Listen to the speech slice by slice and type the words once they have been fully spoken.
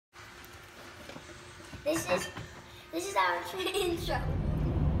This is our intro.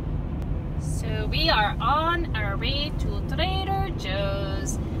 So we are on our way to Trader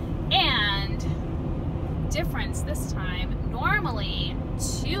Joe's, and difference this time, normally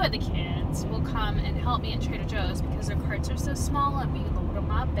 2 of the kids will come and help me at Trader Joe's because their carts are so small and we load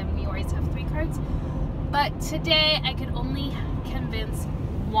them up and we always have 3 carts. But today I could only convince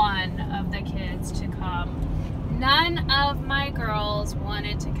 1 of the kids to come. None of my girls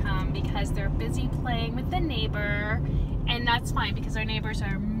wanted to come because they're busy playing with the neighbor, and that's fine because our neighbors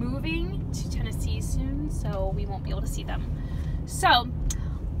are moving to Tennessee soon, so we won't be able to see them. So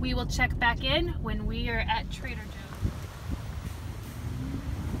we will check back in when we are at Trader Joe's.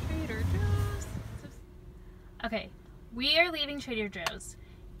 Trader Joe's. Okay, we are leaving Trader Joe's,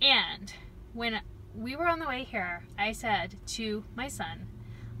 and when we were on the way here, I said to my son,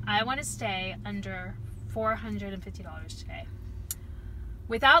 I want to stay under $450 today.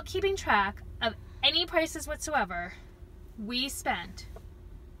 Without keeping track of any prices whatsoever, we spent,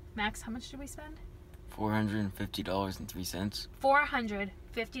 Max, how much did we spend? $450.03.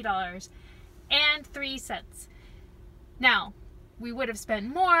 $450.03. Now, we would have spent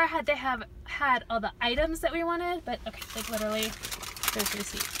more had they have had all the items that we wanted, but okay, like literally, there's the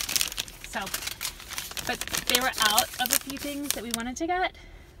receipt. So, but they were out of a few things that we wanted to get.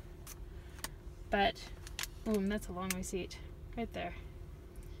 But, boom, that's a long receipt right there.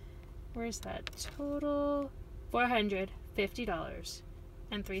 Where's that? Total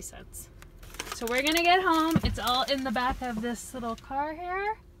 $450.03. So we're gonna get home. It's all in the back of this little car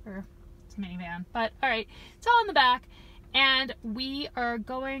here, or it's a minivan, but all right, it's all in the back. And we are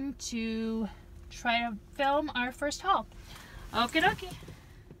going to try to film our first haul. Okie dokie.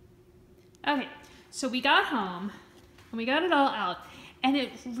 Okay, so we got home and we got it all out. And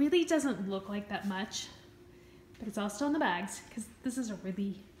it really doesn't look like that much, but it's all still in the bags because this is a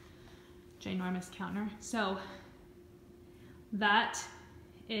really ginormous counter. So that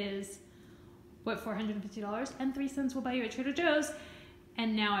is what $450.03 will buy you at Trader Joe's.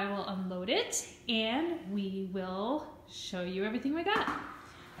 And now I will unload it and we will show you everything we got.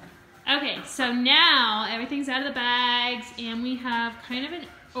 Okay, so now everything's out of the bags and we have kind of an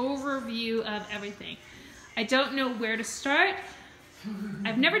overview of everything. I don't know where to start.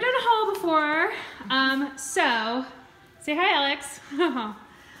 I've never done a haul before, so say hi, Alex. All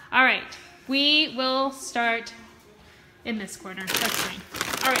right, we will start in this corner. That's fine.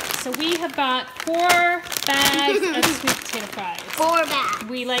 All right, so we have got 4 bags of sweet potato fries. 4 bags.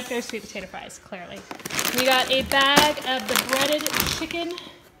 We like their sweet potato fries, clearly. We got a bag of the breaded chicken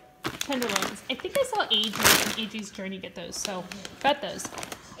tenderloins. I think I saw AJ and AJ's Journey get those, so got those.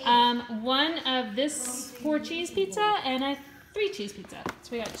 1 of this 4 cheese pizza and a 3 cheese pizza.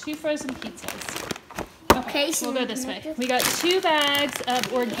 So we got 2 frozen pizzas. Okay, so we'll go this way. We got 2 bags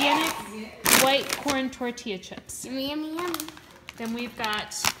of organic white corn tortilla chips. Yummy, yummy, yummy. Then we've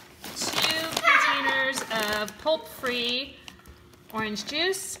got 2 containers of pulp-free orange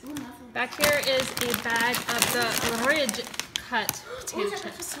juice. Back here is a bag of the Ridge cut potato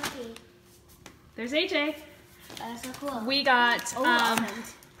chips. There's AJ. That's so cool. We got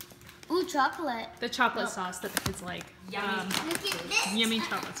ooh, chocolate. the chocolate sauce that the kids like. Yummy. Look at this. Yummy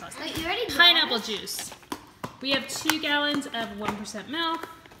chocolate sauce. Wait, you already Pineapple juice. We have 2 gallons of 1% milk.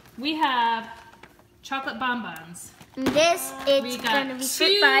 We have chocolate bonbons. This is We going to got be 2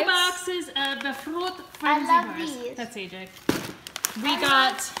 fruit bites. boxes of the Fruit I Frenzy love bars. these. That's AJ. We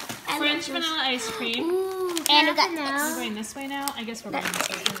got I French love vanilla ice cream. Ooh, and we got We're this. going this way now. I guess we're going this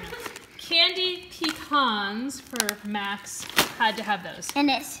way. Candied pecans for Max. Had to have those. And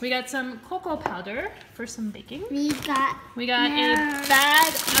this. We got some cocoa powder for some baking. We got We got a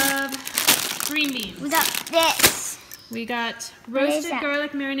bag of green beans. We got this. We got is roasted that?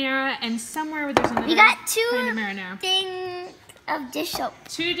 garlic marinara, and somewhere there's another We got 2 kind of marinara. things of dish soap.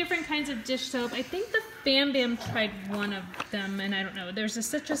 2 different kinds of dish soap. I think the Bam Bam tried one of them, and I don't know. There's a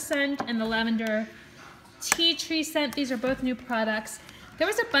citrus scent and the lavender tea tree scent. These are both new products. There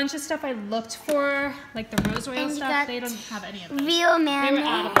was a bunch of stuff I looked for, like the rose oil And you stuff. got They don't have any of those. Real They mayonnaise. were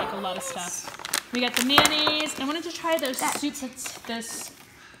out of like a lot of stuff. We got the mayonnaise. I wanted to try those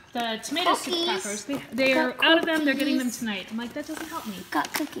the tomato soup Cookies. crackers. They are Got out of them. They're getting them cookies. tonight. I'm like, that doesn't help me.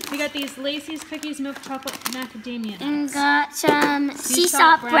 Got cookies. We got these Lacey's cookies, milk chocolate, macadamia nuts. And got some sea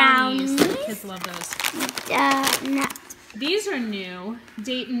salt brownies. The kids love those. Nuts. These are new,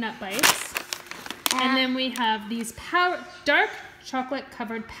 date and nut bites. And then we have these dark chocolate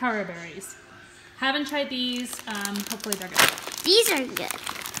covered power berries. Haven't tried these. Hopefully they're good. These are good.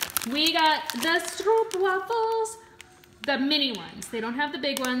 We got the Stroop waffles. The mini ones. They don't have the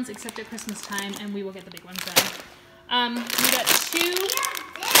big ones except at Christmas time, and we will get the big ones then. We got 2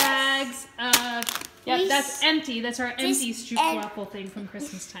 bags of Yep, that's empty. That's our empty stroopwafel thing from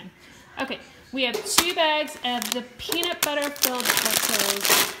Christmas time. Okay, we have 2 bags of the peanut butter filled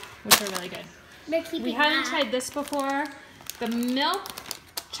pretzels, which are really good. We haven't tried this before. The Milk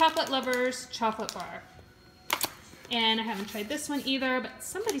Chocolate Lovers Chocolate Bar. And I haven't tried this one either, but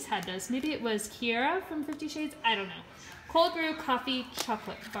somebody's had this. Maybe it was Kiara from 50 Shades. I don't know. Cold brew coffee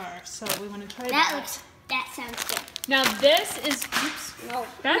chocolate bar. So we want to try that. That sounds good. Now this is, oops, No.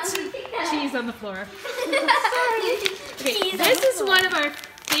 that's cheese on the floor. Okay, Cheese this on the is floor. one of our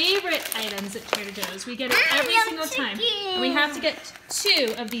favorite items at Trader Joe's. We get it every single time. And we have to get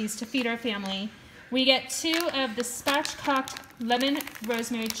 2 of these to feed our family. We get 2 of the spatchcocked lemon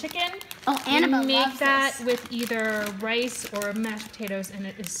rosemary chicken. Oh, Annabelle we loves make that this. with either rice or mashed potatoes, and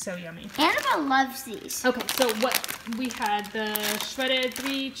it is so yummy. Annabelle loves these. Okay, so what we had, the shredded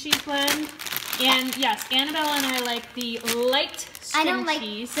 3 cheese blend, and yes, Annabelle and I like the light string I don't like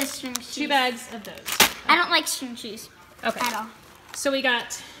cheese. the string cheese. 2 bags of those. I don't like string cheese Okay. at all. So we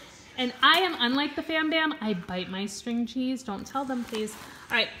got, and I am unlike the Fam Bam. I bite my string cheese. Don't tell them, please.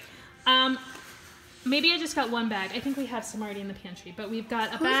 All right. Maybe I just got 1 bag. I think we have some already in the pantry, but we've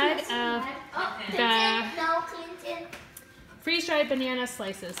got a bag of Clinton. freeze-dried banana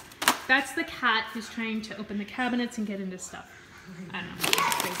slices. That's the cat who's trying to open the cabinets and get into stuff. I don't know.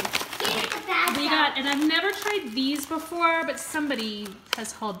 It's crazy. We got, and I've never tried these before, but somebody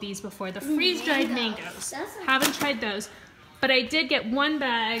has hauled these before. The freeze-dried mangoes. Haven't tried those, but I did get 1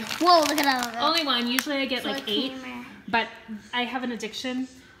 bag. Whoa, look at that. Only 1. Usually I get like 8, but I have an addiction.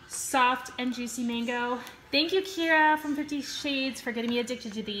 Soft and juicy mango. Thank you, Kira from 50 Shades, for getting me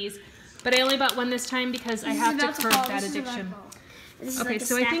addicted to these. But I only bought 1 this time because I have to curb that addiction. Okay,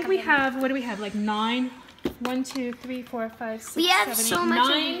 so I think we have, what do we have? Like 9? 1, 2, 3, 4, 5, 6, We have 7, 8, so much of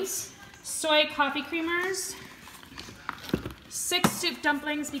 9 these. soy coffee creamers. 6 soup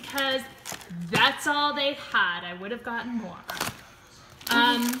dumplings because that's all they had. I would have gotten more.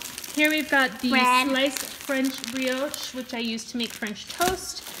 Here we've got the sliced French brioche, which I use to make French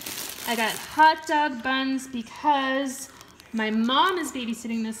toast. I got hot dog buns because my mom is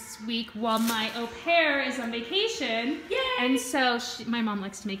babysitting this week while my au pair is on vacation. Yay! And so my mom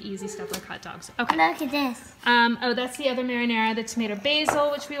likes to make easy stuff like hot dogs. Okay. Look at this. Oh, that's the other marinara, the tomato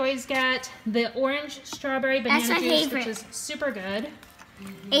basil, which we always get. The orange strawberry banana juice, which is super good.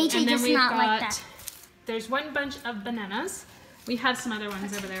 AJ And then does we've not got, like that. there's 1 bunch of bananas. We have some other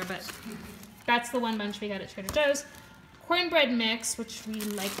ones over there, but that's the 1 bunch we got at Trader Joe's. Cornbread mix, which we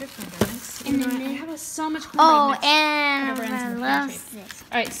like your cornbread mix. And And then I have so much cornbread mix. and Never ends in I the love pantry. this.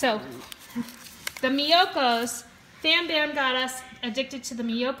 All right, so the Miyoko's, Fam Bam got us addicted to the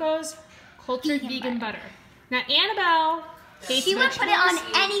Miyoko's cultured vegan butter. Now, Annabelle hates She would put it on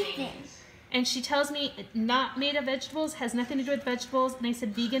vegetables, anything. and she tells me not made of vegetables, has nothing to do with vegetables, and I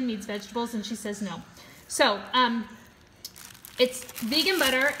said vegan means vegetables, and she says no. So, it's vegan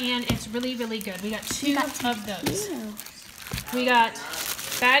butter, and it's really, really good. We got 2 of those. We got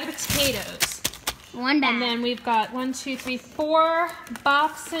bag of potatoes. 1 bag. And then we've got 1, 2, 3, 4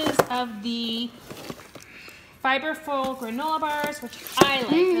 boxes of the Fiberful granola bars, which I like.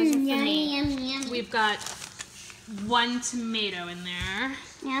 Those are for me. Yummy. We've got 1 tomato in there.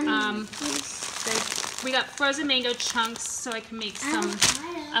 We got frozen mango chunks so I can make some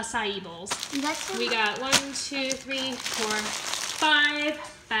acai bowls. We got 1, 2, 3, 4,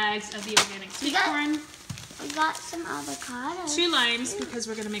 5 bags of the organic sweet corn. We got some avocados. 2 limes because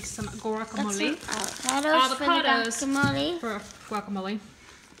we're going to make some guacamole. Avocados For guacamole.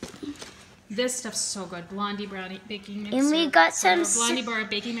 This stuff's so good. Blondie brownie baking mix. And we got some Blondie bar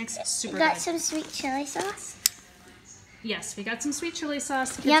baking mix. Super We got good. some sweet chili sauce. Yes, we got some sweet chili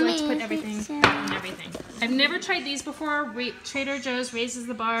sauce. Kids Yummy like to put everything sweet chili. on everything. I've never tried these before. Trader Joe's raises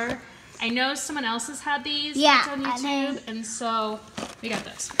the bar. I know someone else has had these. Yeah, It's on YouTube, and so we got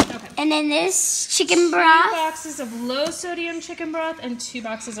those. Okay. And then this chicken 2 broth. boxes of low sodium chicken broth and 2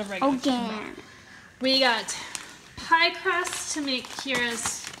 boxes of regular chicken broth. Again. We got pie crust to make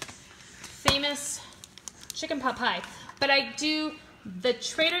Kira's famous chicken pot pie. But I do the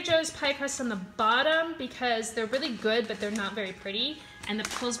Trader Joe's pie crust on the bottom because they're really good, but they're not very pretty. And the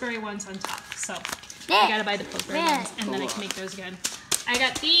Pillsbury ones on top. So I gotta buy the Pillsbury ones, and then I can make those again. I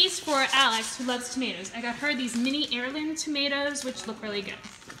got these for Alex, who loves tomatoes. I got her these mini heirloom tomatoes, which look really good.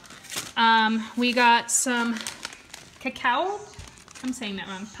 We got some cacao. I'm saying that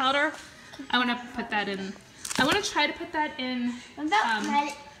wrong. Powder. I want to put that in. I want to try to put that in.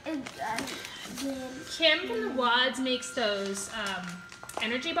 Kim from the Wads makes those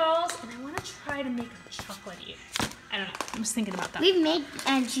energy balls, and I want to try to make them chocolatey. I don't know. I'm just thinking about that. We've made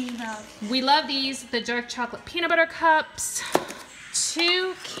energy balls. We love these. The dark chocolate peanut butter cups.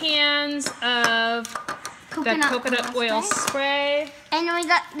 2 cans cans of the coconut oil spray. And then we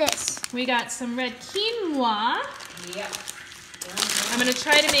got this. We got some red quinoa. Yep. I'm going to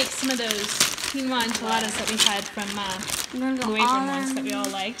try to make some of those quinoa enchiladas that we had from New Asian ones that we all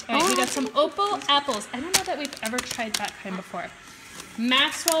liked. All right, we got some opal apples. I don't know that we've ever tried that kind before.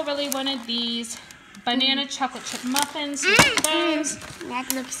 Maxwell really wanted these banana chocolate chip muffins. We got those.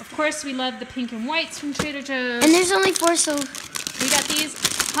 That looks. Of course, we love the pink and whites from Trader Joe's. And there's only 4, so. We got these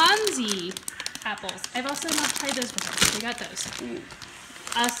Hanzi apples. I've also not tried those before, so we got those.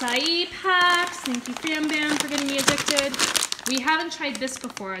 Acai packs. Thank you, Fam Bam, for getting me addicted. We haven't tried this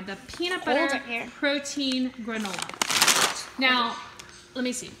before, the peanut butter protein granola. Now, let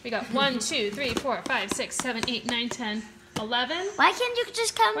me see. We got 1, 2, 3, 4, 5, 6, 7, 8, 9, 10, 11. Why can't you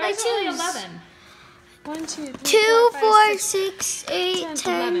just count Why by is it only twos? 11? 1, 2, 3, 2, 4, 4, 5, 6, 8,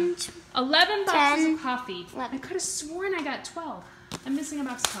 11. 10. 11 boxes 10, of coffee. 11. I could have sworn I got 12. I'm missing a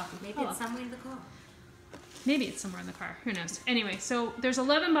box of coffee. Maybe Oh, it's somewhere in the car. maybe it's somewhere in the car. Who knows? Anyway, so there's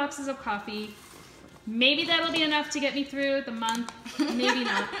 11 boxes of coffee. Maybe that'll be enough to get me through the month. Maybe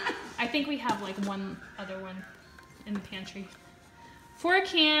not. I think we have like one other one in the pantry. 4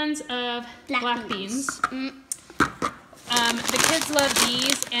 cans of black beans. The kids love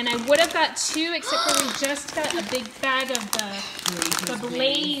these, and I would have got 2, except for we just got a big bag of the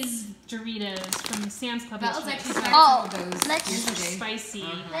Blaze Doritos from Sam's Club. That was actually Oh, those let's- yesterday. Spicy.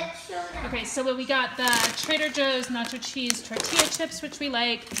 Let's show them. Okay, so we got the Trader Joe's nacho cheese tortilla chips, which we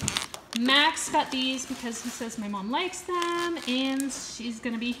like. Max got these because he says my mom likes them, and she's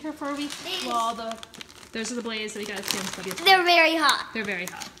gonna be here for a week. Well, those are the Blaze that we got at Sam's Club yesterday. They're very hot. They're very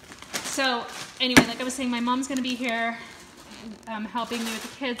hot. So anyway, like I was saying, my mom's gonna be here helping me with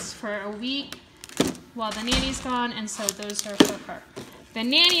the kids for a week while the nanny's gone, and so those are for her. The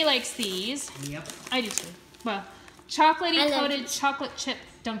nanny likes these. Yep. I do too. Well, chocolatey I love coated chocolate chip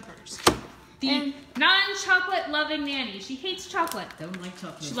dunkers. The non-chocolate loving nanny. She hates chocolate. Don't like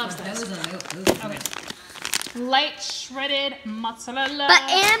chocolate. She loves those. Those are Okay. Light shredded mozzarella. But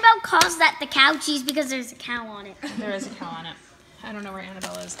Annabelle calls that the cow cheese because there's a cow on it. There is a cow on it. I don't know where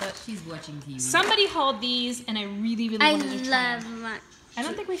Annabelle is, but She's watching TV. somebody hauled these, and I really, really I wanted to try love them. them. I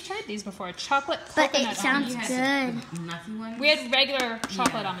don't think we've tried these before. Chocolate But coconut it sounds almonds. good. Nutty one. We had regular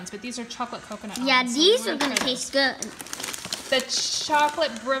chocolate Yeah. almonds, but these are chocolate coconut Yeah, almonds. so these we're are gonna try taste good. those. The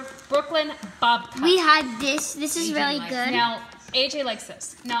chocolate Brooklyn Bob Cup. We had this. This is AJ really likes good. Now, AJ likes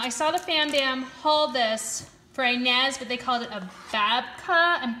this. Now, I saw the Fam Bam haul this for Inez, but they called it a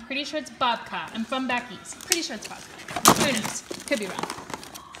Babka. I'm pretty sure it's Babka. I'm from back east. Pretty sure it's Babka. Who knows? Could be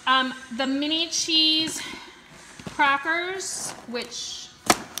wrong. The mini cheese crackers, which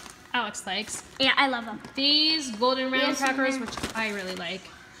Alex likes. Yeah, I love them. These golden round Yes, crackers, ma'am. which I really like.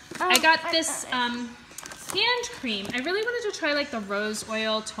 I got this hand cream. I really wanted to try like the rose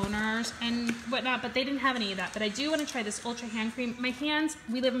oil toners and whatnot, but they didn't have any of that. But I do want to try this ultra hand cream. My hands,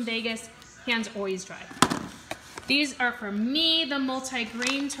 we live in Vegas, hands always dry. These are for me, the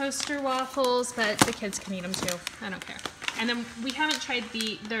multi-grain toaster waffles, but the kids can eat them too. I don't care. And then we haven't tried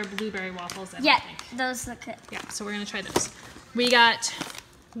their blueberry waffles, I don't Yeah, think. those look good. Yeah, so we're gonna try those. We got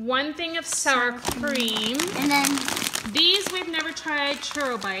 1 thing of sour cream. And then These we've never tried,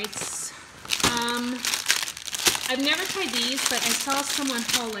 churro bites. I've never tried these, but I saw someone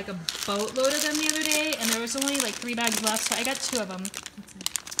haul like a boatload of them the other day, and there was only like 3 bags left, so I got 2 of them.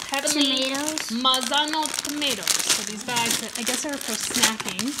 Heavenly tomatoes. Mazzano tomatoes. So these bags, that I guess are for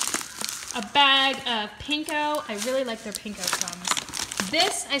snacking. A bag of Pinko. I really like their Pinko crumbs.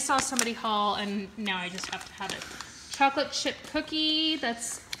 This I saw somebody haul, and now I just have to have it. Chocolate chip cookie.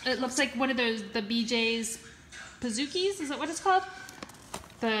 It looks like one of those, the BJ's Pazookies. Is that what it's called?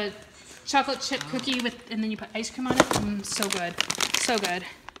 The chocolate chip cookie with, and then you put ice cream on it. So good. So good.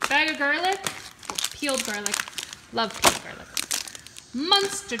 Bag of garlic. Peeled garlic. Love peeled garlic.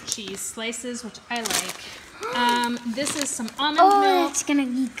 Munster cheese slices, which I like. This is some almond Oh, milk. it's gonna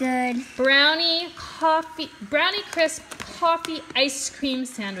be good. Brownie crisp coffee ice cream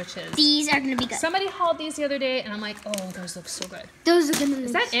sandwiches. These are gonna be good. Somebody hauled these the other day, and I'm like, oh, those look so good. Those are gonna be.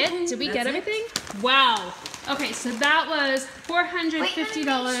 Is that it? Did we get That's it? everything? Wow. Okay, so that was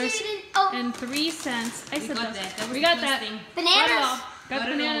 $450 Oh, and 3 cents. I said got those. that. That was We the got first that. thing. Bananas. Got it all. Got Got the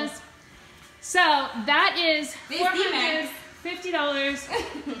it all. bananas. So that is $450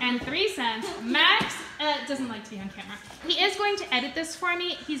 and 3 cents. Max doesn't like to be on camera. He is going to edit this for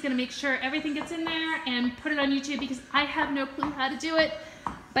me. He's going to make sure everything gets in there and put it on YouTube because I have no clue how to do it.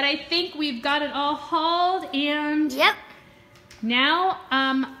 But I think we've got it all hauled, and yep. now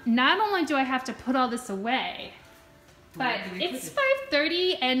not only do I have to put all this away, but Where do we put it's it?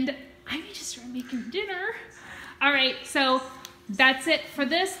 5:30 and I need to start making dinner. All right, so that's it for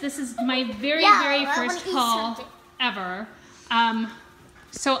this. This is my very I wanna first eat haul something. ever.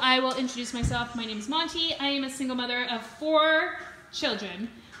 So I will introduce myself. My name is Monty. I am a single mother of 4 children.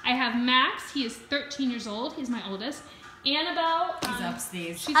 I have Max. He is 13 years old. He's my oldest. Annabelle. He's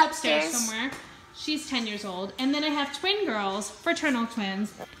upstairs. She's upstairs Upstairs. somewhere. She's 10 years old. And then I have twin girls, fraternal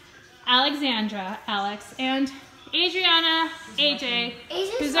twins, Alexandra, Alex, and Adriana, AJ, AJ's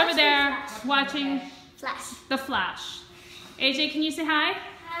who's over watching there Flash. watching Flash. The Flash. AJ, can you say hi?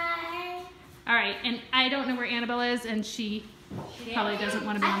 Hi. All right, and I don't know where Annabelle is, and she probably doesn't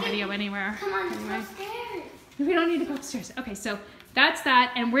want to be on video anywhere. Come on, Anyway. upstairs. We don't need to go upstairs. Okay, so that's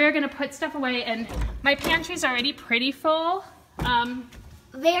that, and we're gonna put stuff away, and my pantry's already pretty full.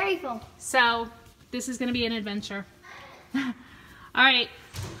 Very full. So this is gonna be an adventure. All right,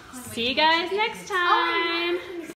 see you guys next time.